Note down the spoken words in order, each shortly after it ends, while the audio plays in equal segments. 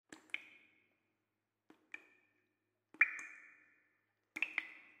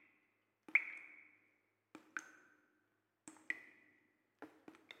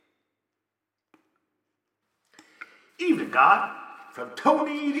evening, God, from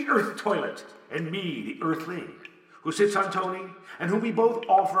Tony the Earth Toilet and me, the Earthling, who sits on Tony, and whom we both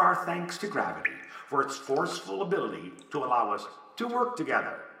offer our thanks to gravity for its forceful ability to allow us to work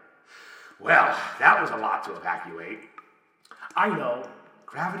together. Well, that was a lot to evacuate. I know.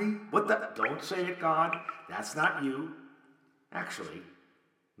 Gravity? What the? Don't say it, God. That's not you. Actually,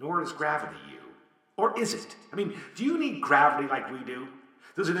 nor is gravity you. Or is it? I mean, do you need gravity like we do?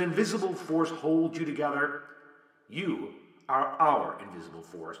 Does an invisible force hold you together? You are our invisible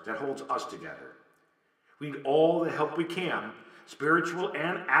force that holds us together. We need all the help we can, spiritual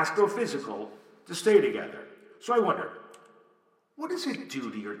and astrophysical, to stay together. So I wonder, what does it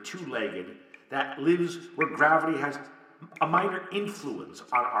do to your two-legged that lives where gravity has a minor influence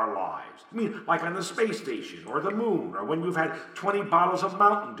on our lives? I mean, like on the space station or the moon, or when you've had 20 bottles of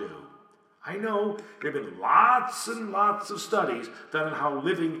Mountain Dew. I know there have been lots and lots of studies done on how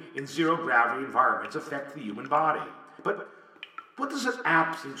living in zero-gravity environments affect the human body. But what does an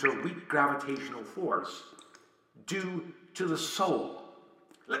absence or weak gravitational force do to the soul?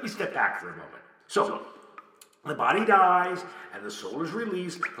 Let me step back for a moment. So, the body dies and the soul is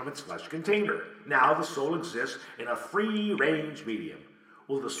released from its flesh container. Now the soul exists in a free-range medium.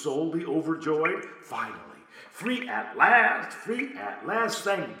 Will the soul be overjoyed? Finally. Free at last,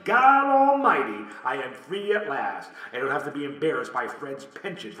 thank God Almighty, I am free at last. I don't have to be embarrassed by Fred's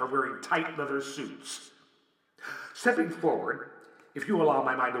penchant for wearing tight leather suits. Stepping forward, if you allow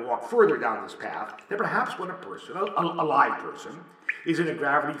my mind to walk further down this path, then perhaps when a person, a live person, is in a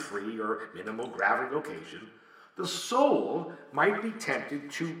gravity-free or minimal gravity location, the soul might be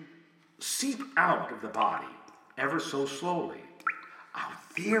tempted to seep out of the body ever so slowly. Out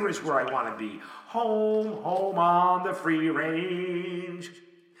there is where I want to be. Home on the free range.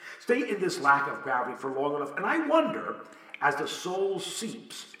 Stay in this lack of gravity for long enough, and I wonder, as the soul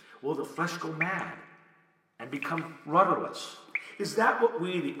seeps, will the flesh go mad and become rudderless? Is that what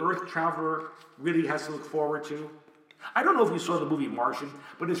we, the Earth traveler, really has to look forward to? I don't know if you saw the movie Martian,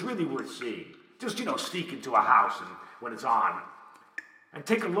 but it's really worth seeing. Just, sneak into a house and when it's on and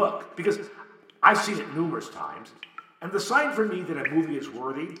take a look, because I've seen it numerous times. And the sign for me that a movie is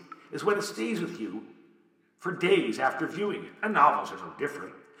worthy is when it stays with you for days after viewing it. And novels are no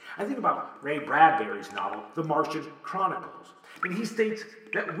different. I think about Ray Bradbury's novel, The Martian Chronicles. And he states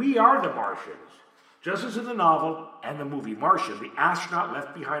that we are the Martians. Just as in the novel and the movie Martian, the astronaut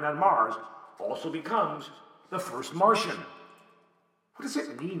left behind on Mars also becomes the first Martian. What does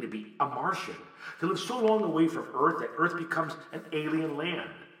it mean to be a Martian? To live so long away from Earth that Earth becomes an alien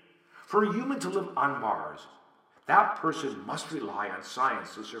land. For a human to live on Mars, that person must rely on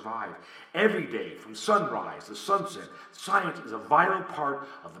science to survive. Every day, from sunrise to sunset, science is a vital part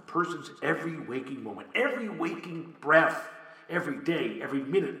of the person's every waking moment, every waking breath. Every day, every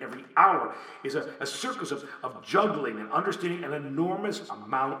minute, every hour is a circus of juggling and understanding an enormous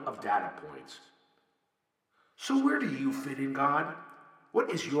amount of data points. So where do you fit in, God?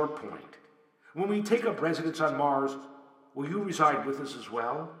 What is your point? When we take up residence on Mars, will you reside with us as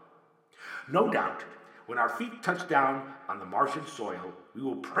well? No doubt, when our feet touch down on the Martian soil, we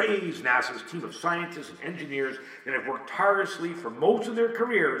will praise NASA's team of scientists and engineers that have worked tirelessly for most of their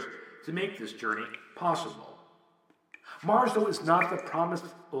careers to make this journey possible. Mars, though, is not the promised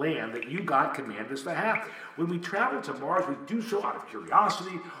land that you, God, command us to have. When we travel to Mars, we do so out of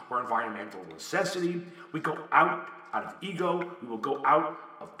curiosity or environmental necessity. We go out of ego. We will go out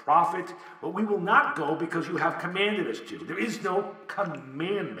of profit. But we will not go because you have commanded us to. There is no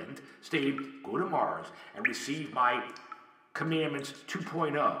commandment stating, go to Mars and receive my commandments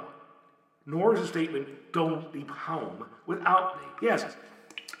 2.0. Nor is a statement, don't leave home without me. Yes,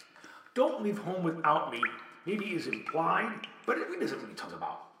 don't leave home without me maybe is implied, but it doesn't really talk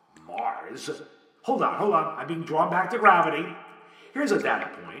about Mars. Hold on. I'm being drawn back to gravity. Here's a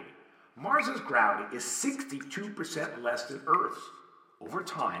data point. Mars's gravity is 62% less than Earth's. Over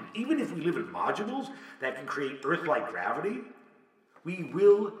time, even if we live in modules that can create Earth-like gravity, we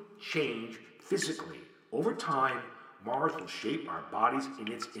will change physically. Over time, Mars will shape our bodies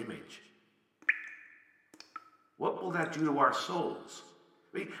in its image. What will that do to our souls?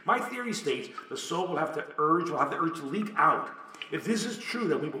 My theory states the soul will have the urge to leak out. If this is true,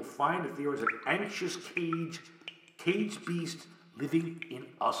 then we will find that there is an anxious caged beast living in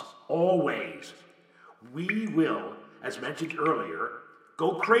us always. We will, as mentioned earlier,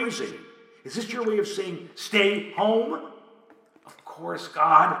 go crazy. Is this your way of saying, stay home? Of course,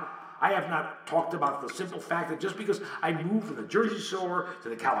 God. I have not talked about the simple fact that just because I moved from the Jersey Shore to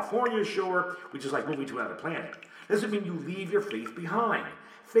the California shore, which is like moving to another planet, doesn't mean you leave your faith behind.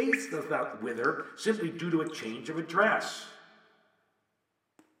 Faith does not wither simply due to a change of address.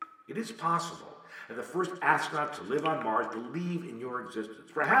 It is possible and the first astronauts to live on Mars believe in your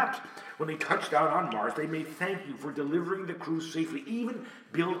existence. Perhaps when they touch down on Mars, they may thank you for delivering the crew safely, even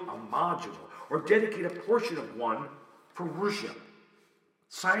build a module or dedicate a portion of one for worship.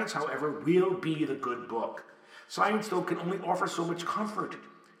 Science, however, will be the good book. Science, though, can only offer so much comfort.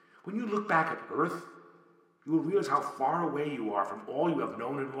 When you look back at Earth, you will realize how far away you are from all you have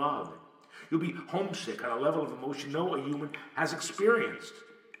known and loved. You'll be homesick on a level of emotion no human has experienced.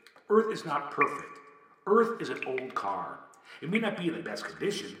 Earth is not perfect. Earth is an old car. It may not be in the best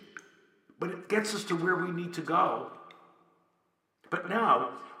condition, but it gets us to where we need to go. But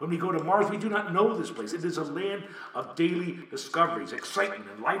now, when we go to Mars, we do not know this place. It is a land of daily discoveries, excitement,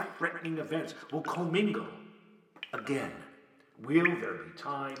 and life-threatening events will commingle. Again, will there be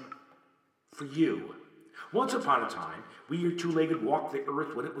time for you? Once upon a time, we your two-legged walked the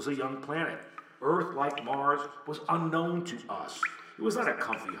Earth when it was a young planet. Earth, like Mars, was unknown to us. It was not a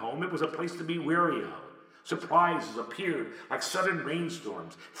comfy home. It was a place to be wary of. Surprises appeared like sudden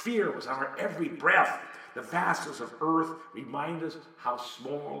rainstorms. Fear was on our every breath. The vastness of Earth reminds us how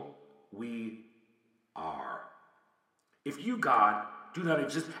small we are. If you, God, do not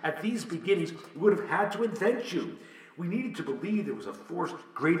exist at these beginnings, we would have had to invent you. We needed to believe there was a force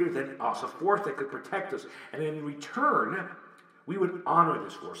greater than us, a force that could protect us, and in return, we would honor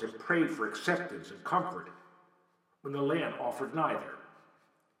this force and pray for acceptance and comfort when the land offered neither.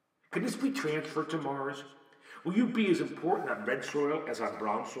 Can this be transferred to Mars? Will you be as important on red soil as on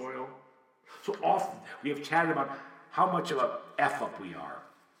brown soil? So often we have chatted about how much of a F-up we are.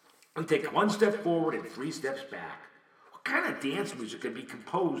 We take one step forward and 3 steps back. What kind of dance music can be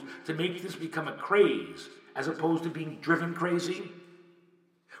composed to make this become a craze as opposed to being driven crazy?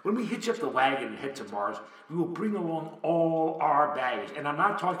 When we hitch up the wagon and head to Mars, we will bring along all our baggage. And I'm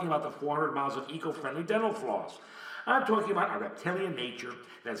not talking about the 400 miles of eco-friendly dental floss. I'm talking about our reptilian nature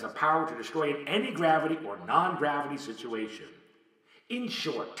that has the power to destroy in any gravity or non-gravity situation. In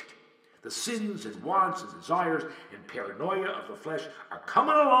short, the sins and wants and desires and paranoia of the flesh are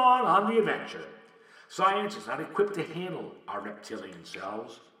coming along on the adventure. Science is not equipped to handle our reptilian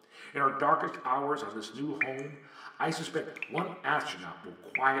selves. In our darkest hours on this new home, I suspect one astronaut will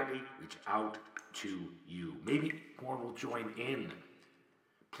quietly reach out to you. Maybe more will join in.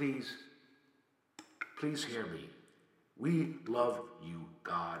 Please hear me. We love you,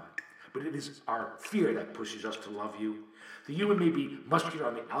 God, but it is our fear that pushes us to love you. The human may be muscular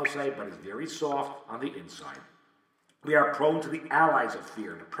on the outside, but is very soft on the inside. We are prone to the allies of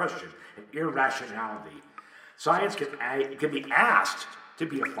fear, depression, and irrationality. Science can be asked to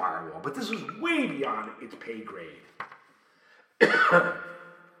be a firewall, but this is way beyond its pay grade.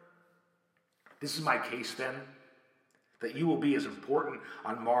 This is my case, then, that you will be as important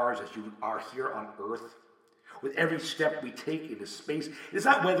on Mars as you are here on Earth. With every step we take into space, it is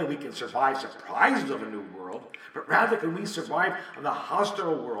not whether we can survive surprises of a new world, but rather can we survive on the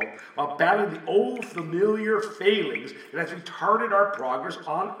hostile world while battling the old familiar failings that has retarded our progress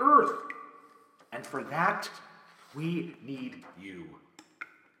on Earth. And for that, we need you.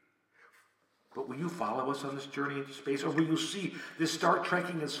 But will you follow us on this journey into space, or will you see this Star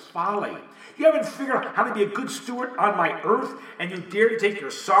Trekking as folly? You haven't figured out how to be a good steward on my Earth, and you dare to take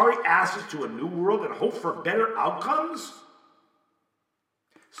your sorry asses to a new world and hope for better outcomes?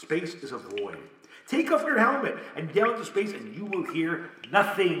 Space is a void. Take off your helmet and yell into space, and you will hear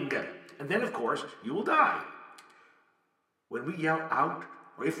nothing. And then, of course, you will die. When we yell out,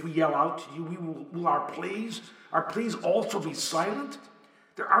 or if we yell out to you, will our pleas also be silent?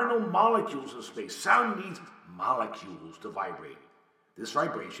 There are no molecules in space. Sound needs molecules to vibrate. This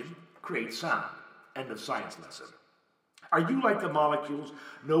vibration creates sound. End of science lesson. Are you like the molecules,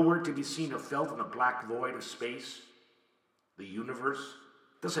 nowhere to be seen or felt in the black void of space? The universe?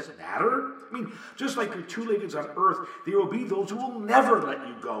 Does it matter? I mean, just like your two-leggeds on Earth, there will be those who will never let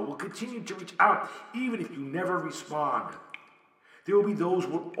you go, will continue to reach out, even if you never respond. There will be those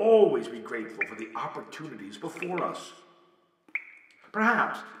who will always be grateful for the opportunities before us.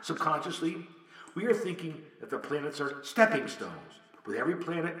 Perhaps, subconsciously, we are thinking that the planets are stepping stones. With every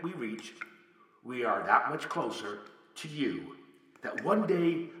planet we reach, we are that much closer to you. That one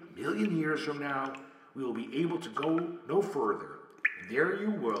day, 1,000,000 years from now, we will be able to go no further. And there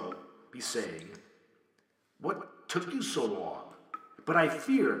you will be saying, "What took you so long?" But I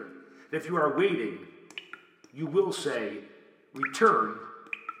fear that if you are waiting, you will say, "Return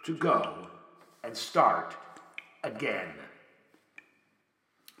to go and start again."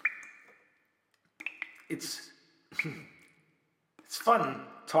 It's fun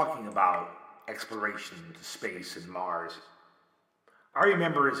talking about exploration into space and Mars. I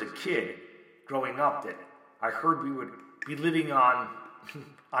remember as a kid growing up that I heard we would be living on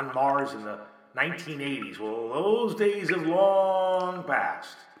Mars in the 1980s. Well, those days have long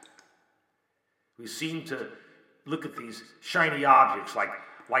passed. We seem to look at these shiny objects like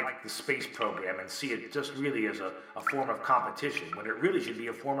the space program and see it just really as a form of competition, when it really should be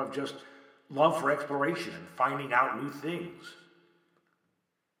a form of just love for exploration and finding out new things.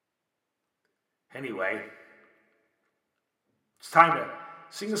 Anyway, it's time to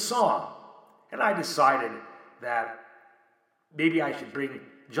sing a song. And I decided that maybe I should bring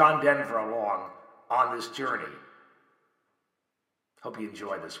John Denver along on this journey. Hope you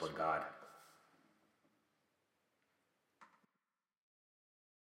enjoy this one, God.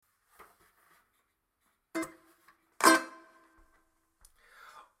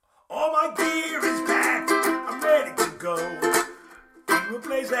 All my gear is packed, I'm ready to go to a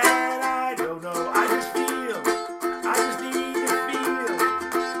place that I don't know. I just need to feel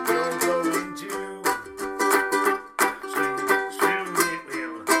you're going to. Soon it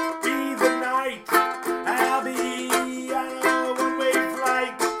will be the night. I'll be on a one-way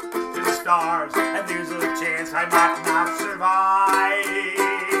flight to the stars, and there's a chance I might not survive.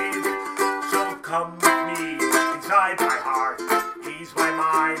 So come with me inside my heart, ease my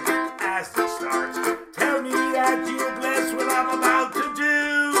mind as it starts. Tell me that you'll bless what I'm about to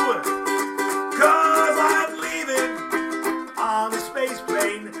do. 'Cause I'm leaving on a space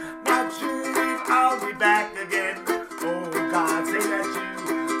plane, not sure if I'll be back again. Oh God, say that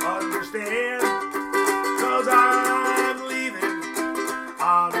you understand. 'Cause I'm leaving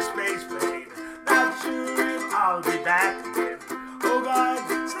on a space plane, not sure if I'll be back again. Oh God,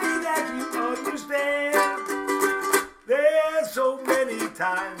 say that you understand. There's so many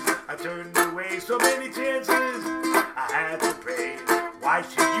times I turned away, so many chances I had to pray. Why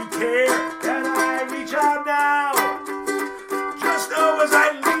should you care that I reach out now? Just know as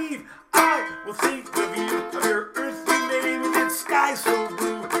I leave, I will think of you, of your earthly name with its sky so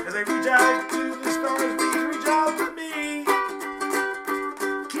blue. As I reach out to the stars, please reach out to me.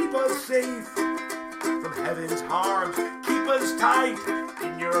 Keep us safe from heaven's harms. Keep us tight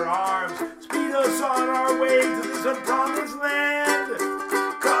in your arms. Speed us on our way to this unpromised land.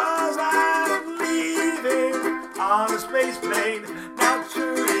 'Cause I'm leaving on a space plane, not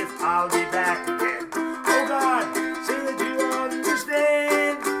sure if I'll be back again. Oh God, say that you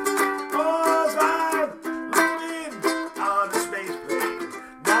understand. 'Cause I'm leaving on a space plane,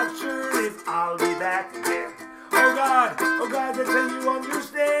 not sure if I'll be back again. Oh God, that's how you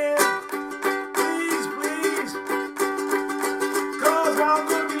understand. Please, please. 'Cause I'm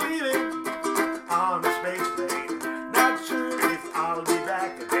gonna be leaving on a space plane, not sure if I'll be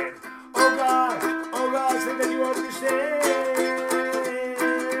back again. Oh God, say that you understand.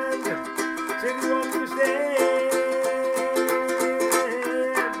 Say that you understand.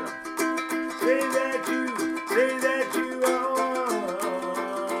 Say that you say that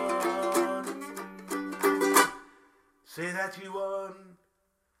you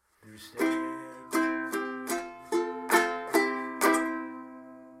understand.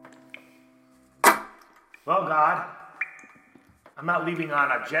 Well, God, I'm not leaving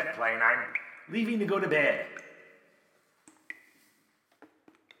on a jet plane. I'm leaving to go to bed.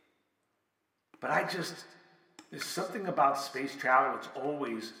 But there's something about space travel that's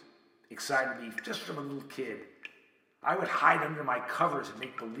always excited me, just from a little kid. I would hide under my covers and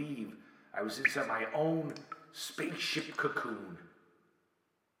make believe I was inside my own spaceship cocoon.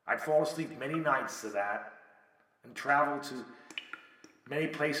 I'd fall asleep many nights to that and travel to many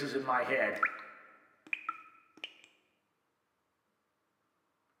places in my head.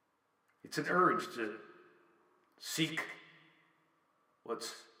 It's an urge to seek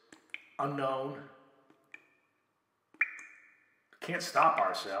what's unknown. Can't stop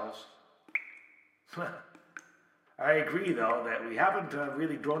ourselves. I agree, though, that we haven't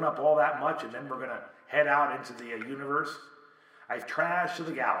really grown up all that much, and then we're going to head out into the universe. I've trashed to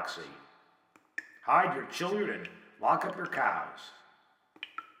the galaxy. Hide your children and lock up your cows.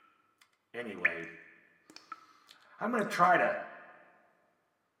 Anyway, I'm going to try to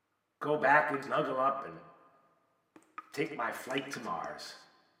go back and snuggle up and take my flight to Mars.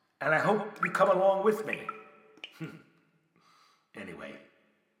 And I hope you come along with me. Anyway,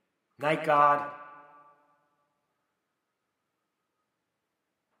 night, God.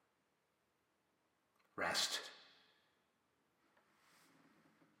 Rest.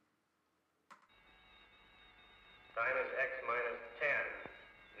 Time is X minus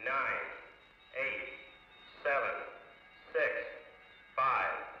 10, 9,